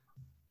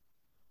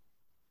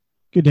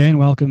Good day and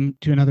welcome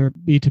to another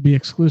B2B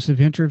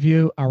exclusive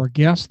interview. Our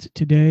guest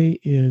today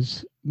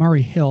is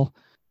Murray Hill,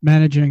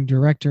 Managing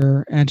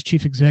Director and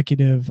Chief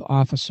Executive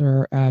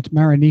Officer at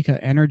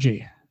Marenica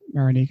Energy.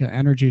 Marenica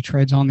Energy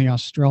trades on the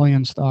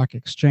Australian Stock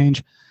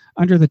Exchange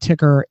under the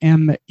ticker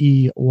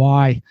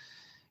MEY.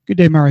 Good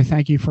day, Murray.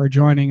 Thank you for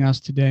joining us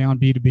today on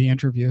B2B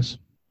Interviews.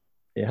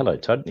 Yeah, hello,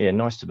 Todd. Yeah,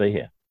 nice to be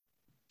here.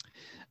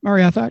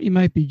 Murray, I thought you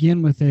might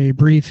begin with a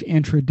brief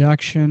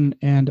introduction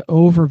and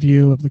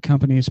overview of the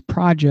company's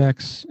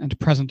projects and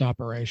present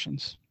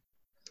operations.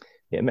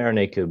 Yeah,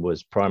 Marenica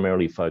was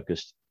primarily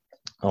focused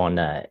on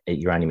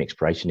uranium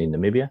exploration in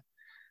Namibia,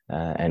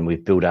 and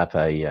we've built up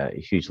a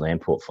huge land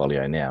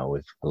portfolio now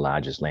with the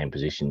largest land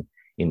position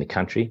in the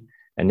country.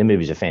 And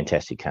Namibia is a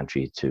fantastic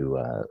country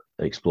to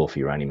explore for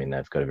uranium, and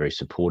they've got a very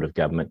supportive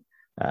government.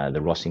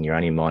 The Rossing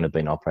uranium mine have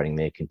been operating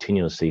there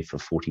continuously for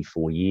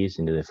 44 years,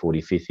 into their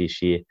 45th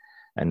this year.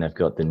 And they've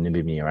got the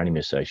Namibian Uranium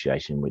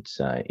Association, which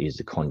is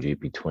the conduit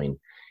between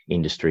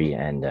industry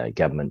and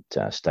government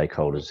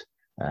stakeholders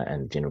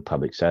and general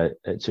public. So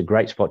it's a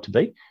great spot to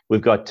be.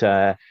 We've got two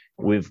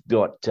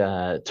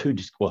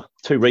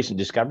recent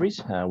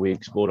discoveries. We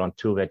explored on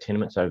 2 of our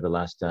tenements over the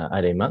last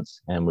 18 months,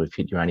 and we've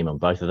hit uranium on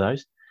both of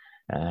those.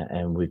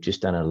 And we've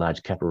just done a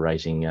large capital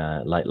raising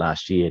late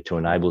last year to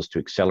enable us to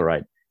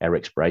accelerate our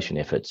exploration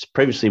efforts.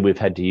 Previously, we've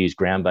had to use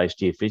ground-based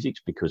geophysics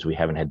because we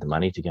haven't had the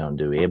money to go and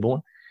do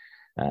airborne.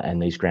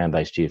 And these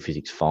ground-based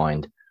geophysics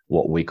find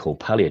what we call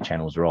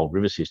paleochannels, or old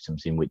river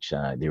systems in which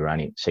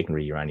the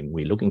secondary uranium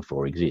we're looking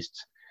for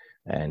exists.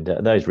 And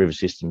those old river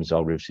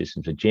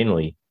systems are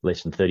generally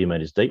less than 30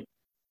 metres deep.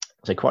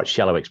 So quite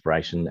shallow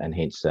exploration, and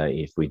hence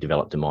if we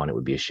developed a mine, it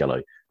would be a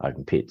shallow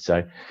open pit.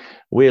 So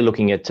we're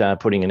looking at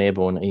putting an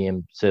airborne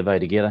EM survey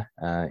together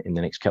in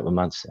the next couple of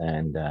months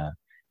and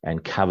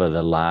cover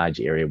the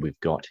large area we've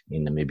got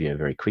in Namibia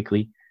very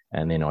quickly,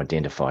 and then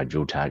identify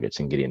drill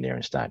targets and get in there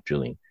and start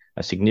drilling.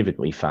 A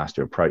significantly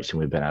faster approach than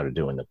we've been able to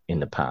do in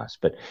the past.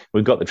 But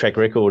we've got the track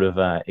record of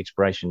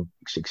exploration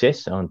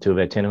success on 2 of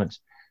our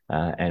tenements,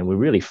 and we're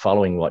really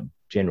following what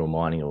General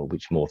Mining, or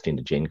which morphed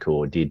into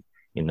GenCore, did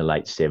in the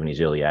late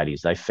 70s, early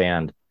 80s. They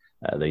found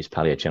these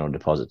paleochannel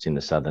deposits in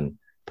the southern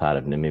part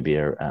of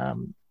Namibia,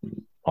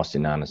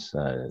 Osteananis,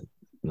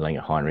 Langer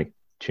Heinrich,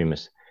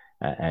 Tumas,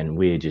 and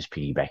we're just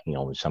piggybacking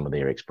on some of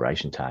their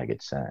exploration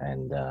targets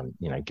and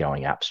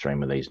going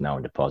upstream of these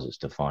known deposits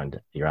to find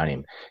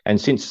uranium.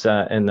 And since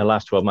in the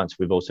last 12 months,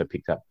 we've also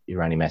picked up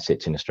uranium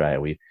assets in Australia.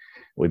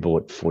 We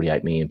bought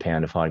 48 million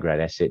pound of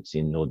high-grade assets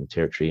in Northern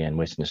Territory and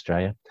Western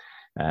Australia.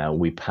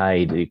 We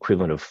paid the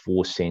equivalent of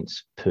 4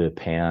 cents per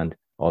pound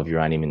of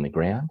uranium in the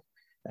ground.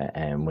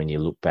 And when you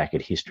look back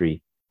at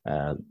history,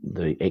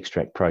 the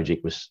Extract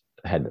project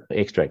had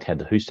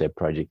the Husab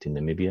project in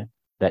Namibia.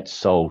 That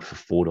sold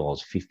for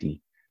 $4.50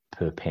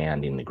 per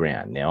pound in the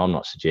ground. Now, I'm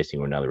not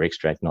suggesting we're another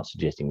Extract, not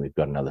suggesting we've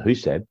got another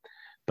Husab,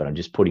 but I'm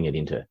just putting it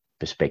into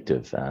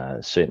perspective.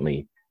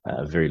 Certainly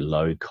a very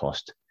low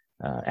cost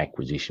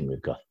acquisition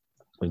we've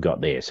got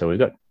there. So we've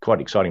got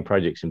quite exciting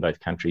projects in both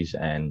countries,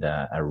 and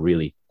a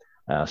really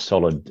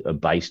solid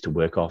base to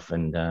work off,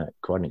 and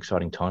quite an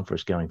exciting time for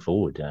us going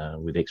forward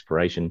with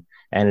exploration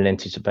and an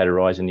anticipated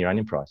rise in the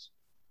uranium price.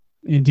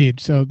 Indeed.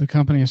 So the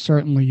company is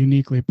certainly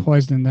uniquely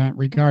poised in that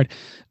regard.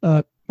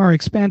 Murray,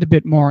 expand a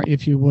bit more,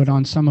 if you would,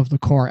 on some of the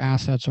core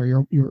assets, or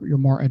your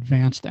more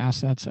advanced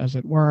assets, as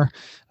it were.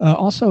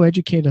 Also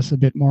educate us a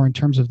bit more in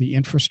terms of the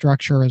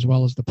infrastructure as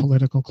well as the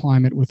political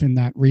climate within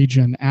that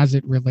region as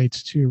it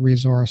relates to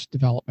resource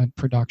development,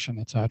 production,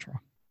 etc.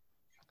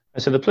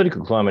 So the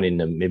political climate in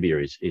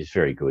Namibia is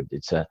very good.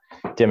 It's a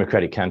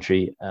democratic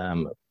country,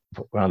 one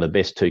of the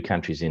best 2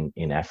 countries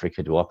in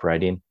Africa to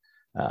operate in.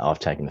 I've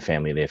taken the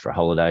family there for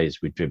holidays.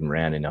 We've driven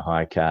around in a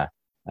hire car.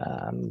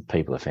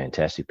 People are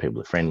fantastic.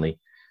 People are friendly.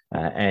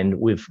 And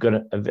they've got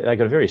a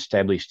very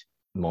established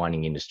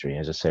mining industry.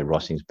 As I say,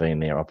 Rossing's been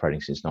there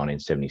operating since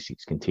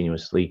 1976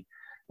 continuously.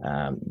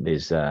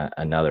 There's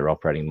another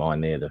operating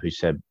mine there, the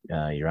Husab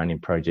uranium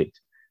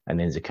project. And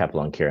then there's a couple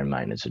on care and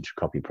maintenance, a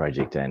Trikopi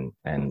project and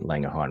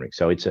Langer Heinrich.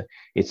 So it's the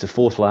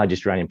 4th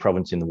largest uranium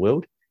province in the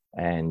world.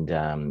 And,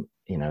 and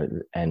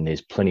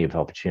there's plenty of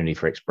opportunity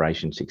for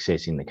exploration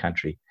success in the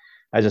country.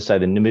 As I say,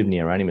 the Namibian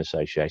Uranium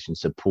Association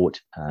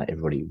support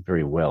everybody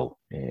very well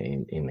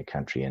in the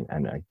country,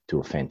 and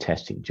do a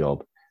fantastic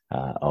job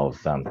of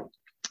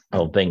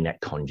being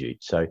that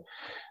conduit. So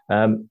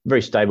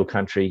very stable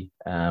country,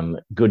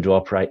 good to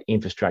operate.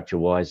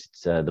 Infrastructure-wise,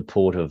 it's the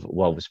port of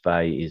Walvis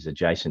Bay is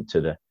adjacent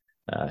to the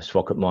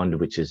Swakopmund,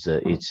 which is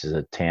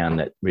a town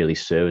that really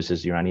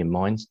services uranium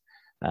mines,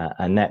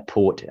 and that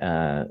port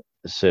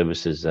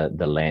services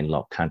the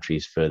landlocked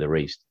countries further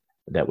east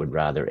that would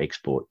rather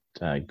export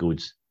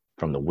goods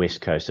from the west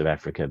coast of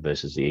Africa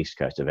versus the east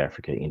coast of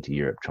Africa into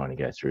Europe, trying to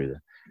go through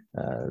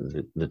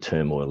the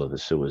turmoil of the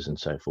sewers and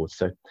so forth.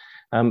 So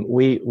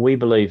we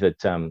believe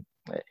that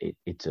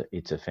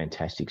it's a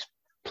fantastic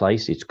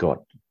place. It's got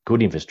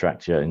good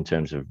infrastructure in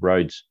terms of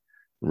roads,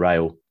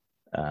 rail,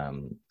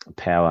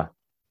 power,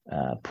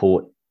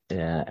 port,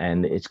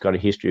 and it's got a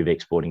history of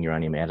exporting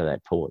uranium out of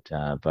that port,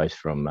 both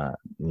from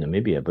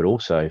Namibia, but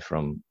also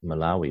from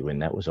Malawi when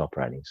that was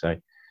operating. So,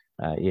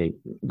 yeah,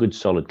 good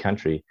solid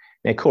country.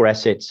 Now, core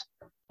assets,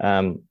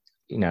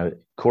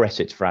 core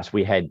assets for us,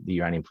 we had the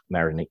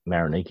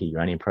Maranika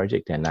uranium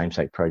project, our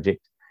namesake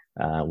project.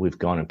 We've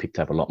gone and picked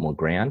up a lot more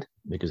ground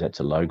because that's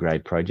a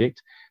low-grade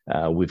project.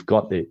 We've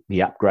got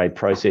the upgrade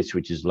process,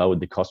 which has lowered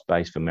the cost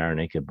base for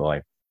Maranika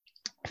by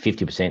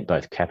 50%,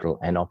 both capital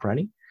and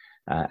operating.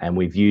 And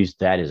we've used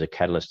that as a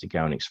catalyst to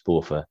go and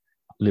explore for a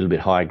little bit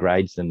higher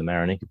grades than the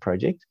Maranika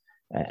project.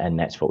 And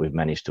that's what we've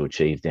managed to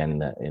achieve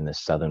down in the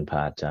southern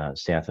part,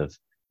 south of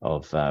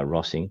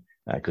Rossing,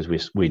 because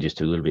we're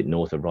just a little bit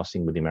north of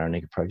Rossing with the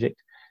Maranika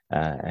project,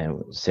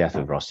 and south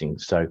of Rossing.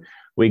 So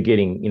we're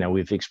getting,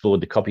 we've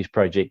explored the Copies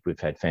project. We've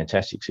had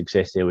fantastic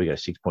success there. We've got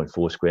a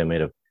 6.4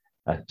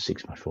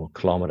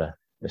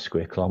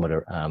 square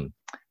kilometre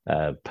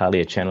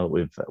paleo channel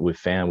we've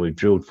found. We've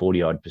drilled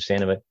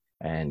 40-odd% of it,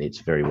 and it's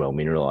very well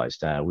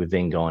mineralised. We've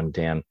then gone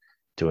down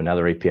to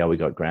another EPL. We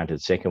got granted the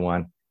second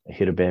one, a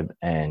Hidabeb,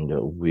 and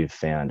we've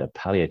found a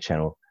paleo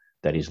channel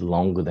that is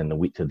longer than the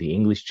width of the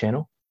English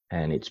channel,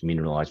 and it's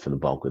mineralised for the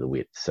bulk of the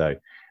width. So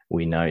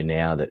we know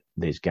now that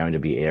there's going to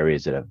be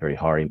areas that are very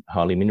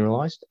highly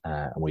mineralised,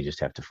 and we just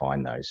have to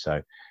find those.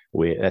 So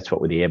that's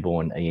what the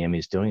airborne EM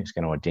is doing. It's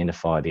going to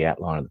identify the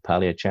outline of the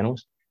paleo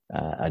channels,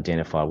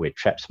 identify where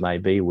traps may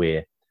be,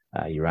 where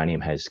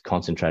uranium has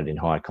concentrated in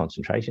higher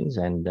concentrations,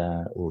 and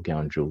we'll go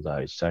and drill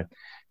those. So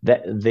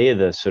they're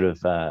the sort of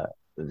the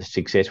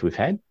success we've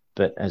had.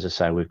 But as I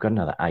say, we've got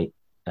another 8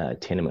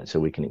 tenements that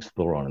we can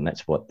explore on, and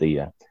that's what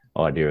the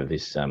idea of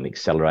this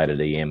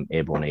accelerated EM,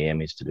 airborne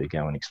EM, is to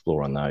go and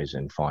explore on those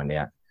and find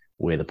out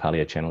where the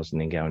paleo channels, and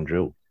then go and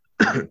drill.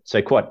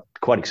 So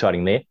quite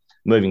exciting there.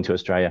 Moving to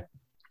Australia,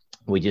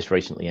 we just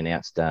recently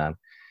announced that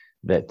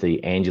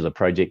the Angela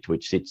project,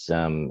 which sits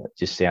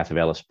just south of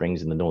Alice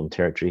Springs in the Northern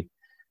Territory,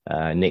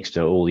 next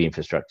to all the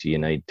infrastructure you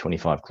need,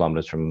 25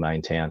 kilometres from the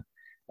main town,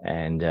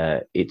 and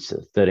it's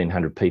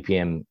 1,300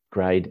 ppm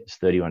grade. It's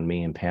 31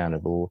 million pound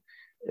of ore.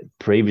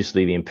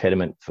 Previously, the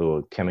impediment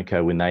for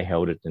Cameco when they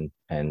held it,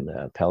 and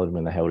Paladin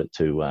when they held it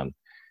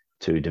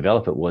to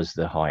develop it, was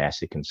the high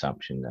acid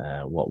consumption.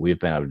 What we've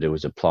been able to do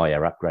is apply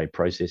our upgrade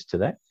process to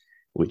that,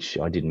 which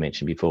I didn't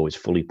mention before, was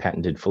fully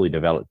patented, fully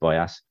developed by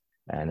us,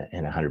 and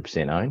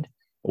 100% owned.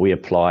 We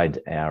applied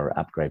our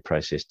upgrade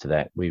process to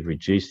that. We've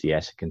reduced the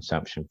acid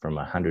consumption from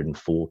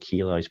 104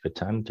 kilos per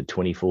tonne to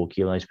 24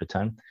 kilos per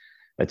tonne.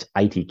 That's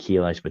 80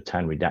 kilos per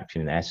tonne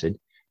reduction in acid.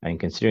 And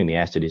considering the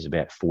acid is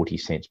about 40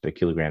 cents per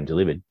kilogram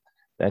delivered,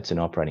 that's an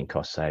operating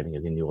cost saving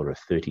of in the order of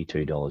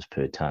 $32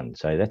 per tonne.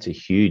 So that's a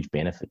huge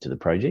benefit to the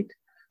project.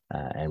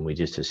 And we're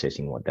just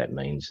assessing what that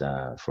means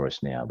for us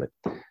now. But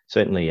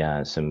certainly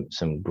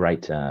some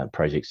great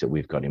projects that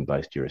we've got in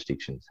both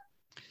jurisdictions.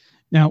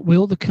 Now,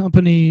 will the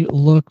company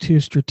look to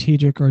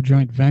strategic or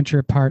joint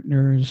venture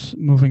partners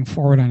moving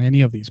forward on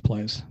any of these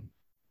plays?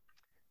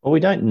 Well, we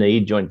don't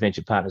need joint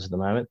venture partners at the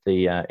moment.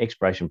 The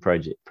exploration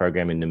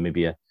program in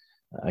Namibia,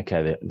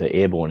 okay, the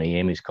airborne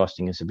EM is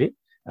costing us a bit,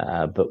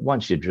 but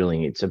once you're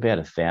drilling, it's about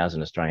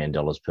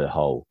 $1,000 per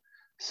hole.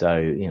 So,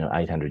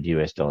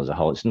 $800 a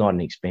hole. It's not an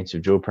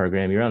expensive drill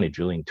program. You're only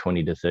drilling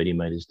 20 to 30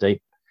 meters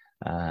deep.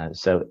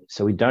 So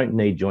we don't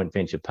need joint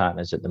venture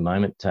partners at the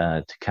moment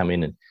to come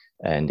in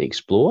and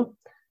explore.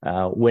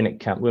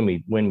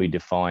 When we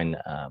define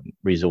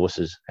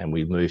resources and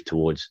we move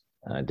towards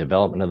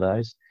development of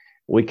those,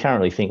 we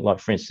currently think, like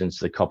for instance,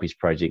 the Copies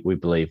project, we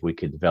believe we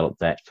could develop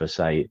that for,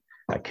 say,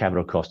 a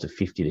capital cost of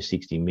 50 to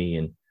 60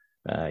 million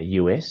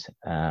US,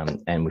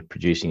 and we're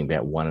producing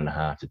about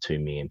 1.5 to 2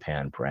 million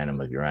pound per annum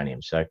of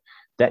uranium. So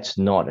that's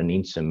not an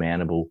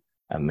insurmountable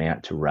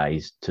amount to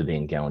raise to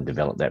then go and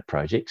develop that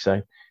project.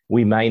 So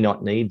we may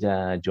not need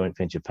joint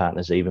venture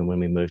partners even when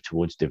we move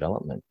towards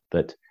development.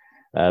 But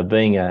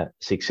being a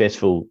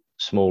successful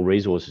small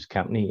resources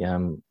company,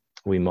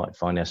 we might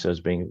find ourselves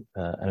being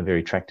a very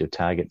attractive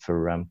target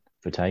for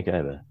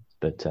takeover.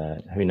 But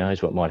who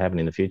knows what might happen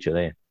in the future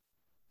there.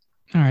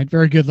 All right,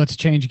 very good. Let's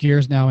change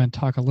gears now and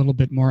talk a little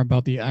bit more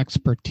about the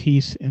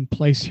expertise in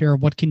place here.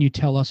 What can you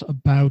tell us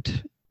about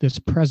this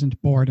present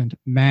board and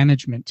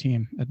management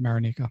team at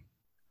Maranika?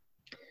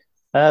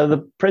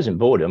 The present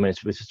board, I mean,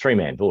 it's a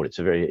 3-man board.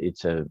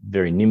 It's a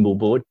very nimble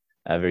board,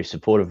 very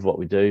supportive of what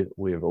we do.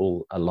 We're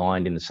all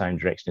aligned in the same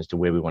direction as to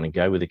where we want to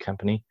go with the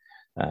company.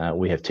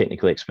 We have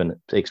technical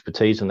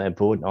expertise on that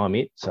board. I'm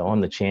it. So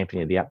I'm the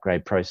champion of the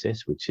upgrade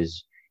process, which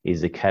is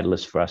the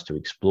catalyst for us to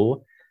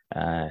explore.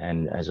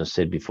 And as I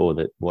said before,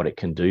 that what it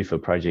can do for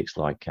projects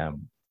like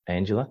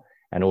Angela,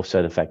 and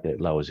also the fact that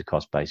it lowers the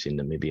cost base in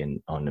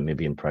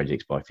Namibian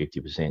projects by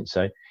 50%.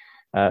 So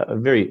a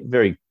very,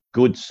 very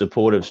good,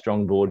 supportive,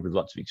 strong board with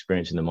lots of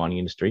experience in the mining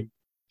industry,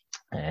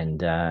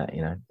 and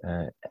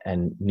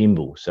and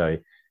nimble. So,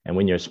 and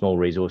when you're a small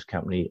resource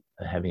company,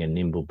 having a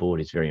nimble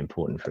board is very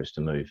important for us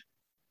to move.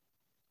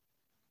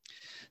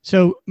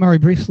 So, Murray,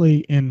 briefly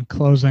in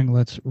closing,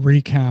 let's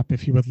recap,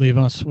 if you would leave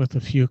us with a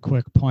few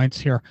quick points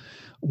here.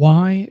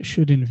 Why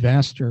should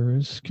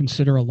investors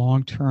consider a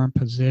long-term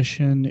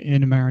position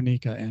in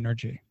Marineka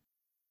Energy?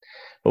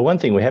 Well, one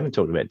thing we haven't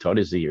talked about, Todd,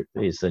 is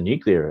the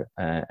nuclear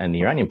and the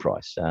uranium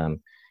price.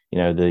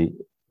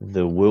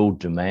 The world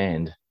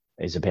demand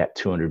is about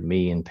 200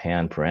 million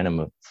pound per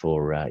annum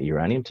for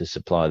uranium to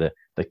supply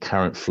the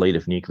current fleet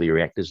of nuclear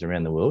reactors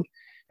around the world.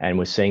 And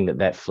we're seeing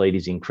that fleet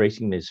is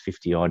increasing. There's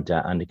 50 odd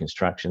under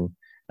construction.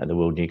 The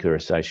World Nuclear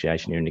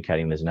Association are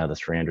indicating there's another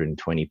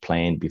 320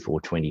 planned before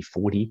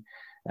 2040.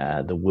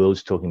 The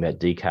world's talking about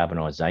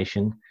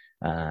decarbonisation.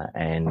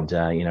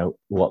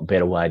 What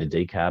better way to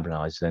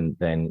decarbonise than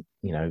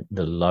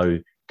the low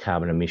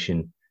carbon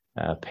emission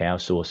power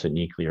source that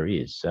nuclear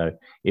is. So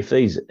if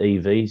these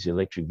EVs,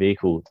 electric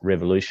vehicle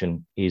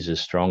revolution, is as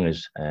strong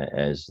as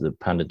the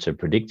pundits are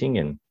predicting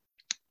and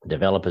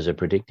developers are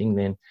predicting,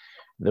 then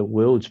the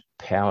world's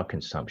power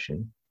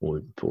consumption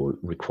or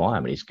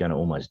requirement is going to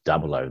almost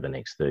double over the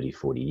next 30,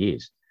 40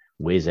 years.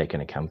 Where's that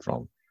going to come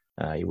from?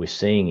 We're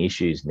seeing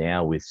issues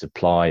now with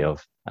supply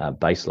of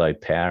baseload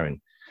power in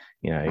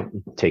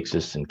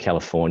Texas and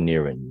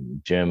California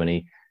and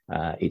Germany.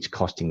 It's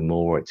costing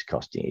more. It's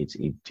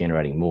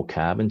generating more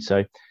carbon.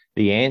 So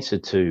the answer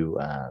to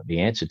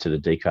the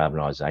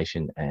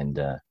decarbonisation and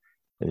the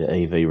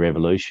EV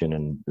revolution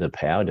and the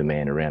power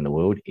demand around the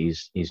world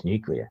is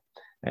nuclear.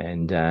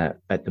 And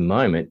at the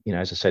moment,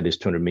 as I said, there's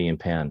 200 million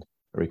pound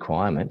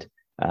requirement,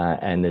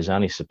 and there's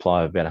only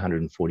supply of about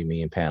 140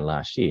 million pound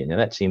last year. Now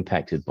that's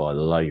impacted by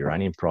the low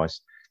uranium price.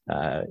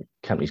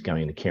 Companies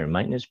going into care and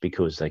maintenance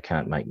because they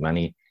can't make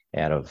money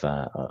out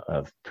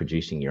of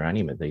producing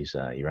uranium at these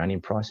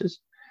uranium prices.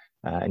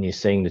 And you're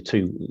seeing the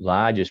two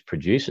largest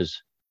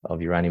producers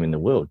of uranium in the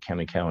world,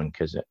 Cameco and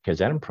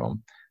Kazatomprom,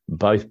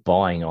 both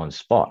buying on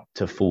spot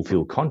to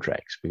fulfill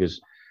contracts,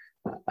 because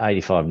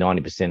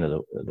 85-90%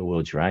 of the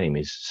world's uranium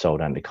is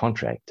sold under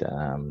contract,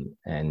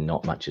 and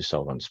not much is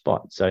sold on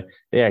spot. So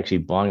they're actually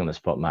buying on the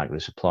spot market to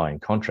supply in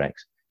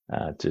contracts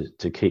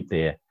to keep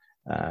their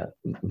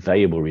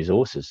valuable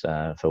resources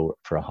for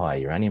a higher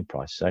uranium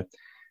price. So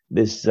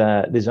there's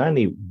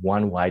only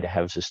one way to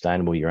have a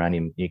sustainable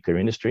uranium nuclear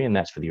industry, and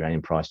that's for the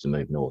uranium price to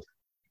move north.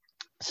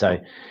 So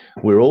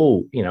we're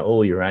all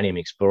uranium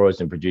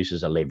explorers and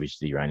producers are leveraged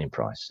to the uranium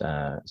price.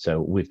 So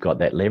we've got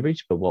that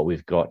leverage, but what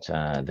we've got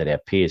that our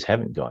peers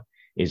haven't got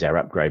is our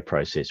upgrade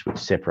process, which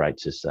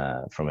separates us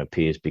from our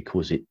peers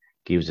because it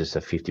gives us a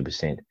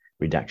 50%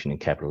 reduction in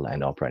capital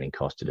and operating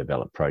costs to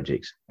develop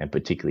projects, and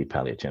particularly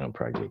paleochannel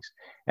projects.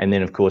 And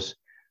then, of course,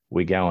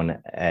 we go and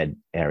add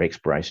our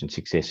exploration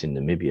success in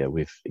Namibia.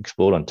 We've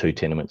explored on 2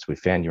 tenements. We've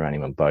found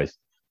uranium on both.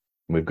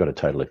 We've got a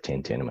total of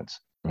 10 tenements.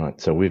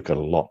 Right, so we've got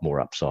a lot more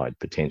upside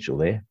potential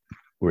there.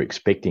 We're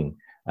expecting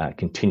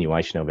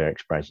continuation of our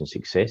exploration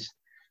success,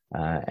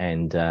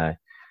 and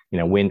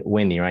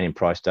when the uranium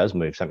price does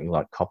move, something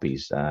like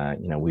Copies,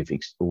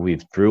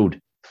 we've drilled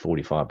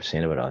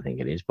 45% of it, I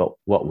think it is. But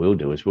what we'll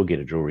do is we'll get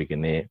a drill rig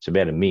in there. It's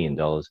about $1 million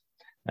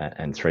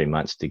and 3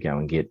 months to go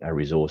and get a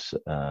resource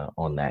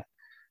on that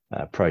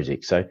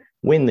project. So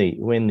when the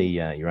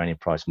uranium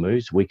price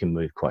moves, we can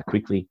move quite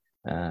quickly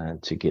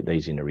to get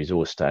these into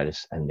resource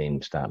status and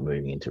then start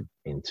moving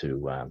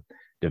into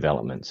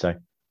development. So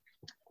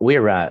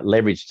we're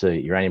leveraged to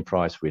uranium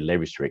price, we're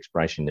leveraged to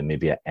exploration in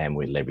Namibia, and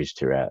we're leveraged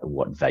to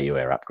what value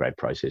our upgrade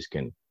process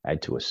can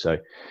add to us. So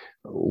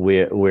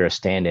we're a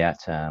standout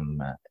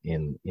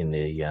in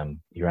the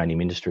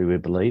uranium industry, we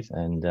believe,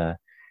 and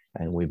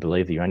we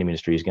believe the uranium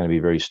industry is going to be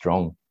very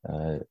strong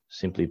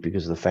simply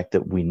because of the fact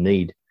that we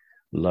need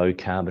low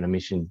carbon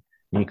emission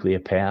nuclear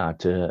power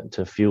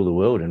to fuel the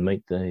world and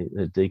meet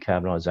the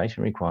decarbonisation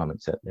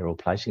requirements that they're all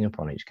placing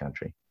upon each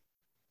country.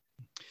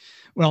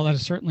 Well, that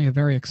is certainly a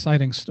very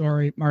exciting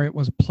story. Murray, it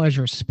was a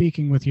pleasure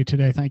speaking with you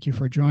today. Thank you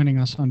for joining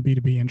us on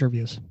B2B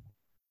Interviews.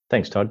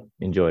 Thanks, Todd.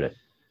 Enjoyed it.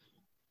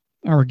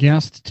 Our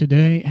guest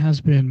today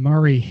has been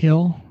Murray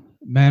Hill,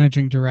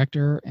 Managing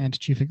Director and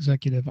Chief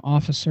Executive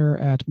Officer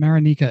at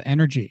Marineka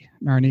Energy.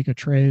 Marineka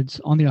trades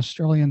on the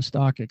Australian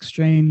Stock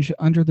Exchange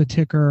under the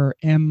ticker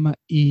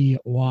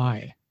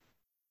MEY.